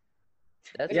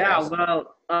 That's yeah, awesome.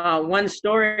 well, one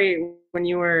story when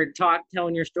you were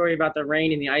telling your story about the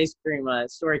rain and the ice cream,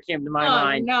 story came to my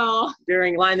mind. No.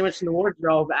 During Line the Witch in the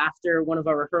Wardrobe, after one of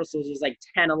our rehearsals, it was like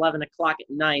 10, 11 o'clock at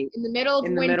night. In the middle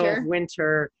of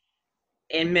winter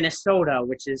in Minnesota,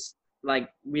 which is like,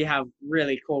 we have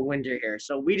really cold winter here.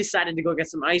 So we decided to go get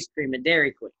some ice cream at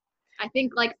Dairy Queen. I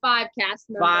think like 5 cast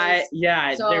members.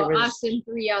 So there was us and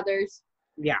 3 others.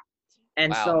 Yeah.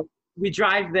 And Wow. So we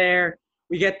drive there,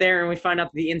 we get there, and we find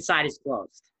out the inside is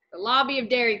closed. The lobby of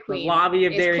Dairy Queen. The lobby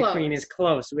of Dairy Queen is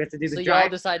closed. So we have to do the drive. So y'all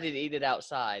decided to eat it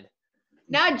outside.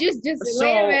 No, just so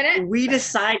wait a minute. We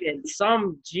decided,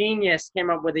 some genius came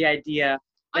up with the idea.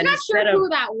 I'm not sure who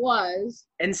that was.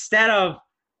 Instead of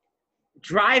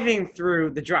driving through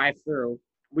the drive-thru,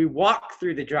 we walk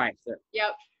through the drive-thru.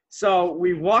 Yep. So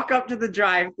we walk up to the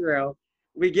drive-thru,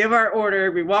 we give our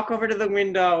order, we walk over to the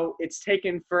window. It's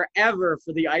taken forever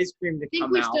for the ice cream to come out.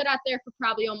 I think we stood out there for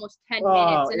probably almost 10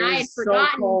 minutes, and I had forgotten.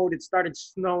 So cold, it started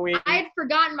snowing. I had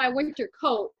forgotten my winter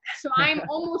coat, so I'm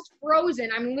almost frozen.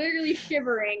 I'm literally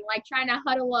shivering, like trying to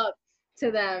huddle up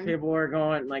to them. People were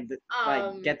going like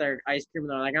get their ice cream,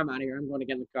 and they're like, "I'm out of here. I'm going to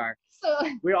get in the car." So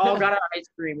we all got our ice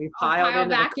cream. We piled into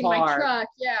back the car, in my truck,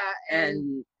 yeah.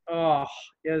 And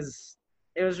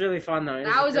it was really fun though.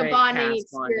 That was a bonding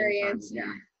experience.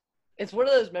 Yeah. It's one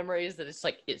of those memories that it's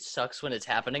like, it sucks when it's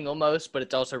happening almost, but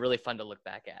it's also really fun to look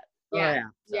back at. Yeah.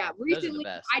 So, yeah. Recently,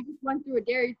 I just went through a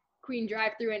Dairy Queen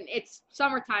drive-thru, and it's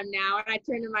summertime now, and I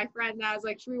turned to my friend and I was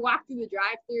like, should we walk through the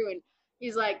drive-thru? And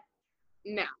he's like,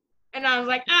 no. And I was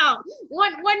like, oh,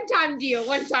 one-time deal.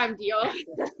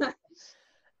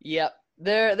 Yep.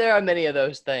 There are many of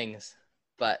those things,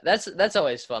 but that's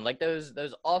always fun. Like those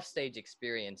offstage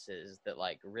experiences that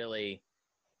like really,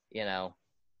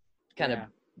 kind of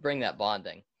bring that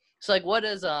bonding. So like, what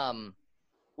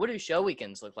do show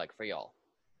weekends look like for y'all?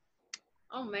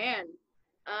 Oh man.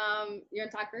 You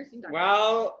want to talk first?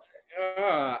 Well,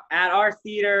 at our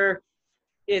theater,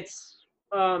 it's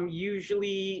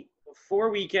usually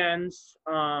 4 weekends.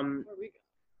 2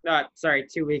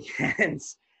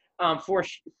 weekends.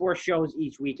 Four shows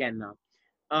each weekend though.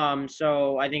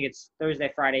 So I think it's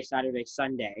Thursday, Friday, Saturday,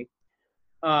 Sunday.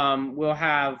 We'll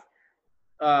have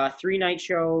 3 night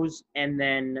shows, and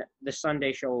then the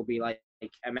Sunday show will be like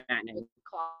a matinee.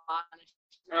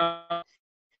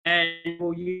 And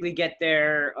we'll usually get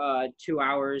there 2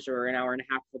 hours or an hour and a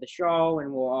half for the show,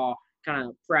 and we'll all kind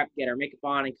of prep, get our makeup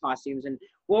on and costumes, and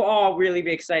we'll all really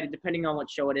be excited depending on what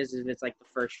show it is. If it's like the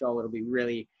first show, it'll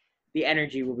be the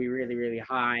energy will be really, really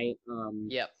high.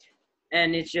 Yep.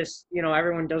 And it's just,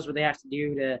 everyone does what they have to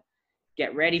do to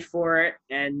get ready for it.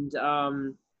 And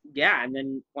and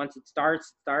then once it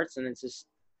starts, and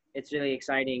it's really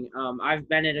exciting. I've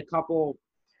been at a couple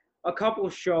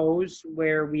shows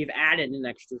where we've added an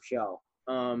extra show.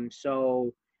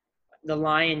 So The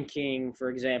Lion King, for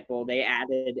example, they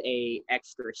added a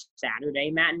extra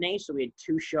Saturday matinee. So we had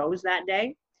 2 shows that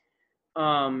day.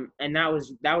 And that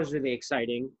was really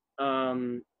exciting.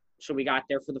 So we got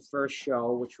there for the first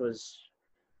show, which was,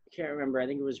 I can't remember, I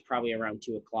think it was probably around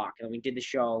 2 o'clock. And we did the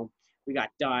show, we got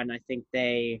done. I think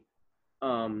they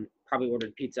probably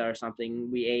ordered pizza or something.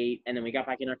 We ate, and then we got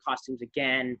back in our costumes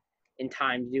again in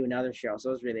time to do another show. So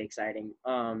it was really exciting.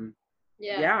 So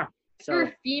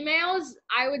for females,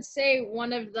 I would say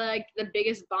one of the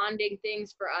biggest bonding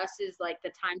things for us is like the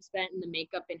time spent in the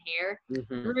makeup and hair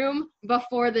room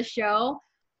before the show.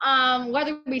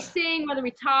 Whether we sing, whether we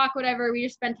talk, whatever, we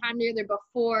just spend time together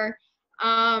before.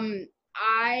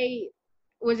 I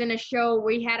was in a show,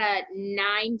 we had a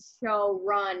 9-show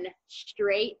run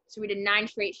straight. So we did 9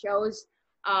 straight shows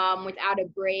without a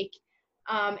break.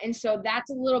 And so that's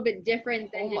a little bit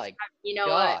different than a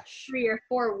 3 or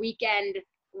 4 weekend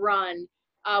run.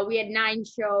 We had 9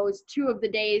 shows. 2 of the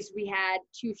days we had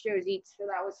 2 shows each. So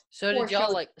that was So did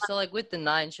y'all like with the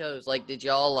 9 shows, like did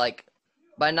y'all like,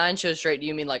 by 9 shows straight, do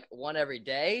you mean like one every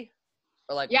day?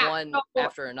 Or like one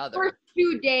after another? The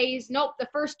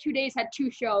first 2 days had 2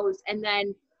 shows, and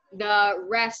then the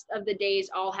rest of the days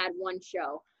all had 1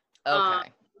 show.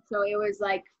 Okay. So it was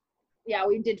like,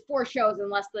 we did 4 shows in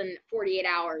less than 48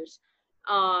 hours.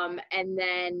 And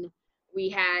then we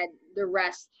had the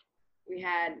rest, we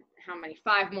had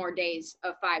 5 more days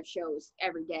of 5 shows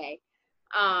every day.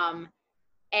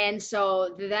 And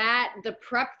so the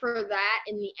prep for that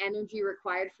and the energy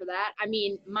required for that, I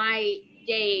mean, my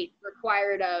day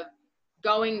required of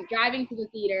driving to the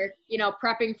theater,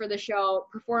 prepping for the show,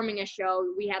 performing a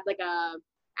show. We had like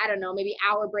I don't know, maybe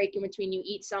hour break in between, you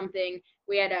eat something.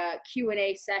 We had a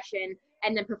Q&A session,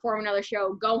 and then perform another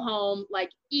show, go home,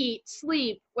 like eat,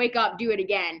 sleep, wake up, do it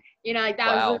again. Like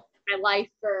that was my life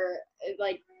for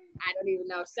like, I don't even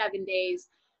know, 7 days.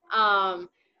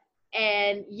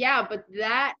 And yeah, but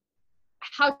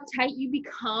how tight you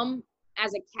become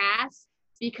as a cast,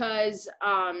 because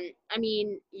I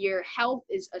mean, your health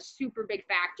is a super big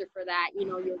factor for that.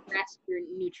 Your rest, your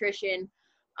nutrition,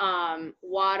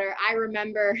 water. I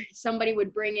remember somebody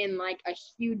would bring in like a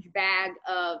huge bag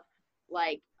of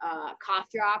like cough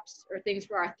drops or things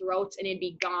for our throats, and it'd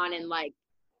be gone in like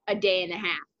a day and a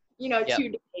half. Yep. 2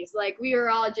 days. Like we were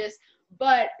all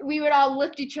but we would all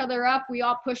lift each other up. We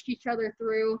all pushed each other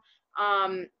through.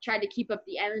 Tried to keep up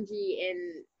the energy,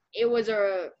 and it was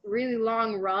a really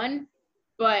long run,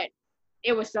 but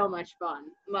it was so much fun.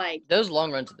 Like those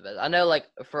long runs are the best. I know, like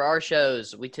for our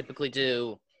shows, we typically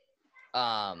do,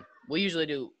 we usually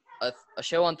do a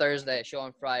show on Thursday, a show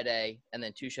on Friday, and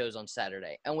then 2 shows on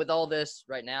Saturday. And with all this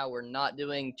right now, we're not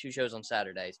doing 2 shows on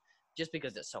Saturdays just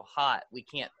because it's so hot. We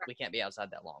can't be outside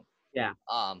that long. Yeah.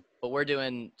 But we're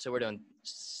doing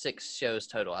 6 shows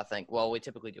total, I think. Well, we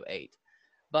typically do 8.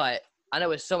 But I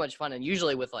know it's so much fun, and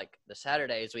usually with, like, the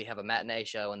Saturdays, we have a matinee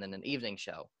show and then an evening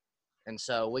show. And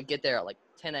so we get there at, like,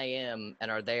 10 a.m. and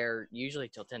are there usually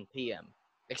till 10 p.m.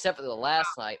 Except for the last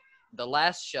night. The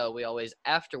last show, we always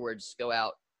afterwards go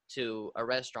out to a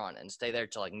restaurant and stay there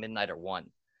till, like, midnight or 1.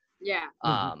 Yeah.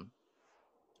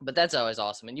 But that's always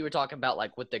awesome. And you were talking about,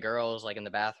 like, with the girls, like, in the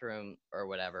bathroom or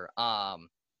whatever.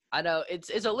 I know it's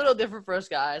a little different for us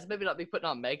guys. Maybe not be putting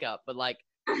on makeup, but, like,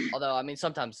 although, I mean,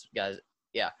 sometimes guys –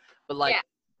 yeah, but like,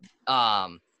 I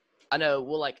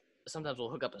know sometimes we'll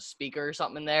hook up a speaker or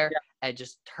something in there and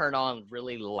just turn on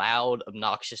really loud,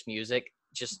 obnoxious music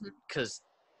just because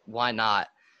why not?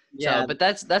 Yeah. So, but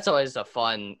that's always a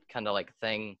fun kind of like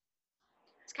thing.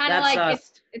 It's kind of like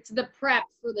it's the prep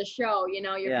for the show, you're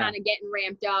kind of getting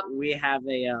ramped up. We have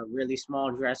a really small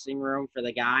dressing room for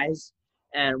the guys,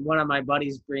 and one of my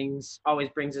buddies always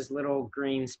brings this little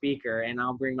green speaker, and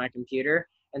I'll bring my computer.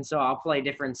 And so I'll play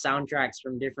different soundtracks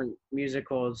from different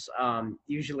musicals,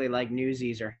 usually like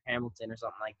Newsies or Hamilton or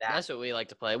something like that. That's what we like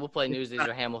to play. We'll play Newsies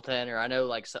or Hamilton, or I know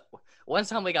like one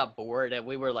time we got bored and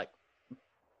we were like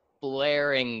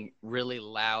blaring really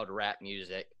loud rap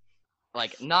music.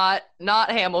 Like not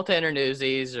Hamilton or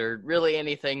Newsies or really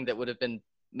anything that would have been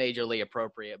majorly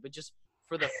appropriate, but just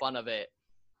for the fun of it.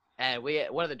 And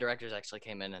one of the directors actually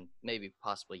came in and maybe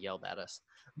possibly yelled at us.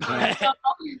 But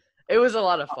it was a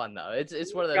lot of fun though.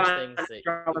 It's one of those things that it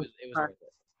was worth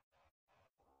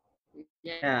it.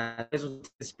 Yeah, this was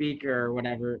the speaker or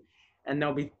whatever, and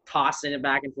they'll be tossing it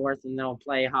back and forth, and they'll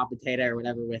play hot potato or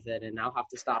whatever with it, and I'll have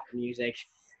to stop the music.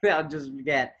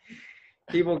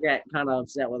 People get kind of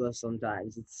upset with us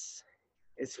sometimes. It's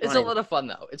funny. It's a lot of fun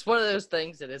though. It's one of those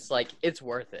things that it's like it's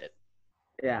worth it.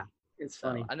 Yeah, it's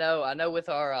funny. I know with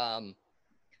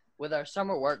our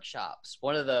summer workshops,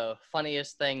 one of the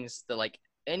funniest things that like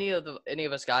any of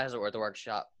us guys that were at the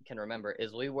workshop can remember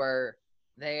is we were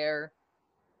there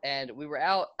and we were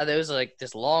out. There was like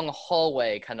this long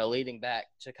hallway kind of leading back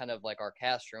to kind of like our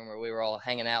cast room where we were all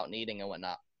hanging out and eating and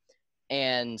whatnot.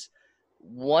 And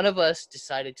one of us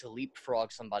decided to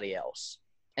leapfrog somebody else.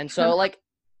 And so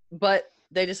but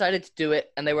they decided to do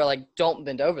it and they were like, don't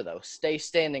bend over though. Stay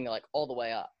standing like all the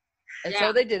way up. And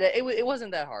so they did it. It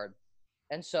wasn't that hard.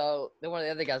 And so then one of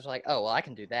the other guys was like, oh, well, I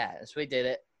can do that. And so we did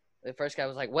it. The first guy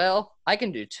was like, well, I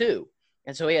can do 2.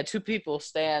 And so we had 2 people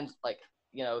stand like,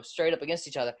 straight up against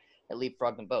each other and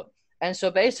leapfrog them both. And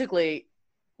so basically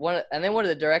one of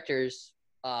the directors,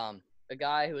 a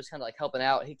guy who was kind of like helping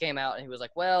out, he came out and he was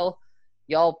like, well,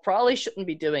 y'all probably shouldn't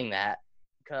be doing that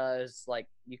because like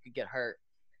you could get hurt.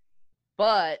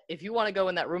 But if you want to go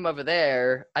in that room over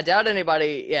there, I doubt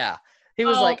anybody. Yeah. He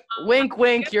was like, wink,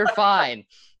 wink, you're fine.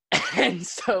 And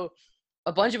so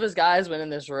a bunch of us guys went in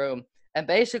this room and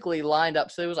basically lined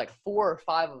up. So there was like 4 or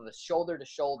 5 of us shoulder to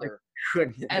shoulder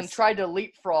and tried to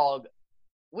leapfrog.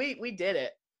 We did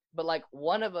it. But like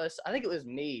one of us, I think it was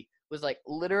me, was like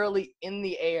literally in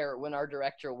the air when our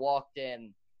director walked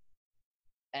in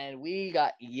and we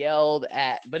got yelled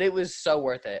at, but it was so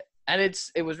worth it. And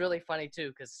it was really funny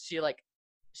too. Cause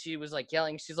she was like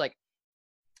yelling. She's like,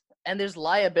 and there's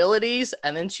liabilities.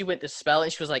 And then she went to spell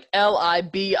it. She was like,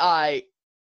 L-I-B-I.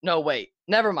 No, wait,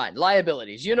 never mind.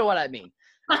 Liabilities. You know what I mean.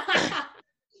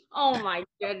 Oh my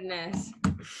goodness.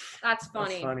 That's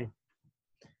funny. That's funny.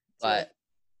 But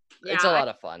It's a lot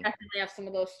of fun. Definitely have some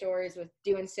of those stories with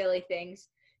doing silly things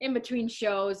in between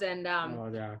shows. And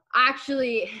yeah.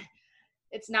 actually,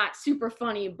 it's not super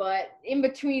funny, but in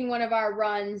between one of our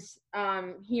runs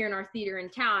here in our theater in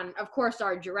town, of course,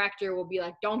 our director will be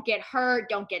like, don't get hurt,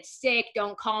 don't get sick,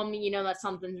 don't call me, you know, that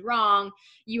something's wrong.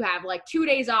 You have like 2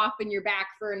 days off and you're back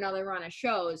for another run of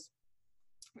shows.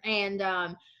 And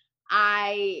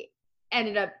I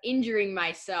ended up injuring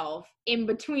myself in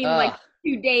between like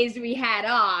 2 days we had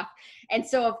off. And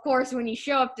so, of course, when you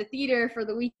show up to theater for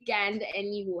the weekend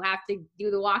and you have to do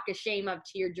the walk of shame up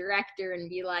to your director and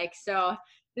be like, so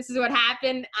this is what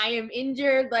happened. I am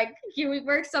injured. Like, can we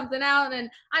work something out? And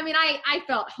I mean, I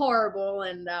felt horrible.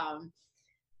 And,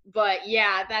 but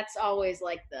yeah, that's always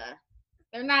like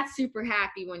they're not super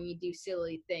happy when you do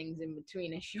silly things in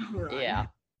between a show run. Yeah.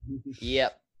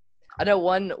 Yep. I know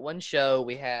one show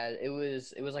we had, it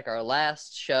was like our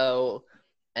last show.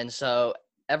 And so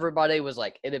everybody was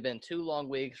like, it had been 2 long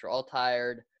weeks. We're all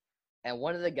tired. And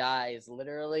one of the guys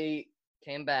literally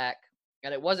came back,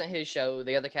 and it wasn't his show.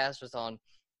 The other cast was on.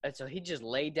 And so he just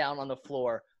laid down on the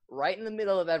floor right in the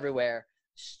middle of everywhere,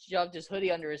 shoved his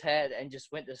hoodie under his head, and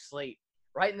just went to sleep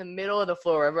right in the middle of the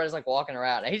floor. Everybody's like walking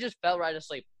around. And he just fell right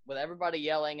asleep with everybody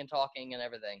yelling and talking and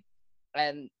everything.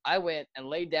 And I went and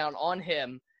laid down on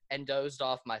him and dozed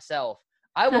off myself.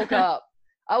 I woke up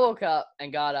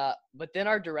and got up, but then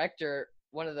our director,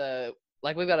 one of the,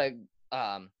 like, we've got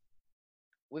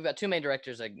 2 main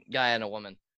directors, a guy and a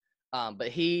woman. But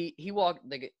he walked,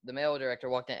 the male director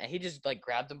walked in, and he just like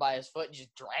grabbed him by his foot and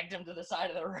just dragged him to the side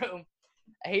of the room.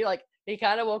 And he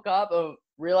kind of woke up and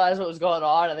realized what was going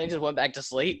on, and then he just went back to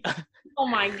sleep. Oh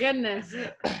my goodness.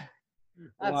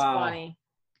 That's funny.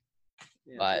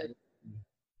 But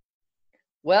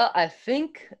well, I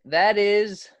think that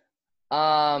is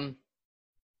kind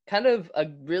of a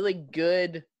really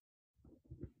good,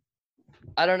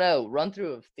 I don't know, run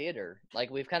through of theater.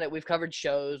 Like we've covered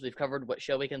shows, we've covered what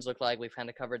show weekends look like, we've kind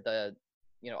of covered the,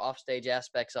 you know, offstage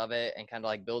aspects of it and kind of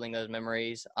like building those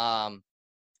memories.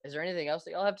 Is there anything else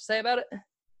that y'all have to say about it?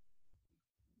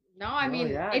 No, I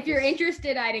mean, if you're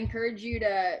interested, I'd encourage you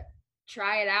to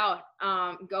try it out.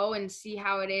 Go and see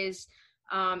how it is.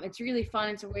 It's really fun.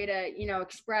 It's a way to, you know,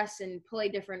 express and play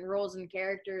different roles and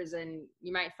characters, and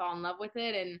you might fall in love with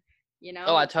it. And, you know.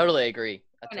 Oh, I totally agree.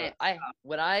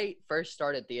 When I first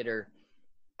started theater,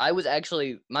 I was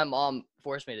actually, my mom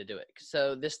forced me to do it.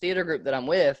 So this theater group that I'm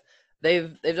with,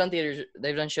 they've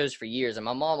done shows for years, and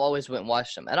my mom always went and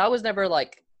watched them. And I was never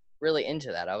like really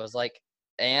into that. I was like,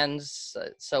 and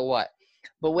so what?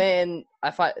 But when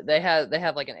I find they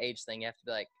have like an age thing, you have to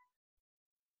be like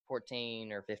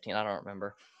 14 or 15, I don't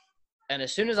remember. And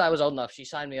as soon as I was old enough, she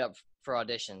signed me up for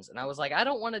auditions, and I was like, I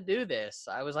don't want to do this.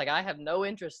 I was like, I have no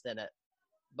interest in it.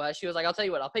 But she was like, I'll tell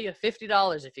you what, I'll pay you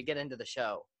 $50 if you get into the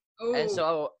show. Ooh. And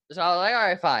so I was like, all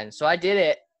right, fine. So I did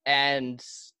it and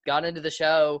got into the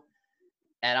show,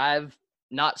 and I've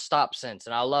not stopped since.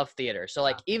 And I love theater. So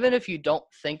like, even if you don't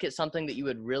think it's something that you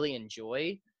would really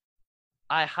enjoy,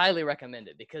 I highly recommend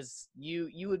it, because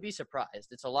you would be surprised.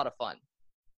 It's a lot of fun.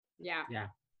 Yeah.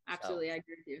 Absolutely. So, I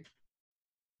agree with you.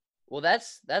 Well,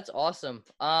 that's awesome.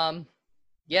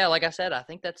 Yeah, like I said, I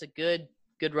think that's a good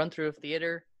run through of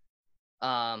theater.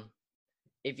 If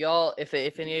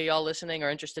any of y'all listening are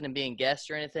interested in being guests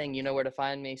or anything, you know where to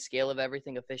find me,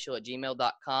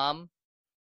 scaleofeverythingofficial@gmail.com.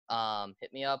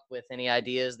 Hit me up with any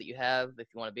ideas that you have. If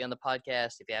you want to be on the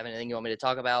podcast, if you have anything you want me to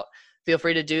talk about, feel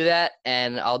free to do that,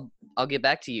 and I'll get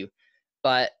back to you.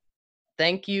 But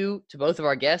thank you to both of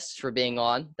our guests for being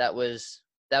on. That was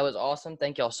awesome.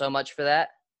 Thank y'all so much for that.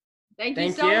 Thank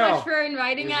you so much for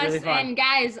inviting us. Really, and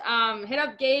guys, hit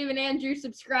up Gabe and Andrew,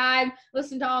 subscribe,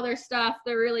 listen to all their stuff.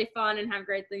 They're really fun and have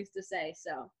great things to say.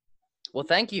 So, well,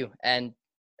 thank you. And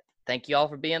thank you all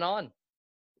for being on.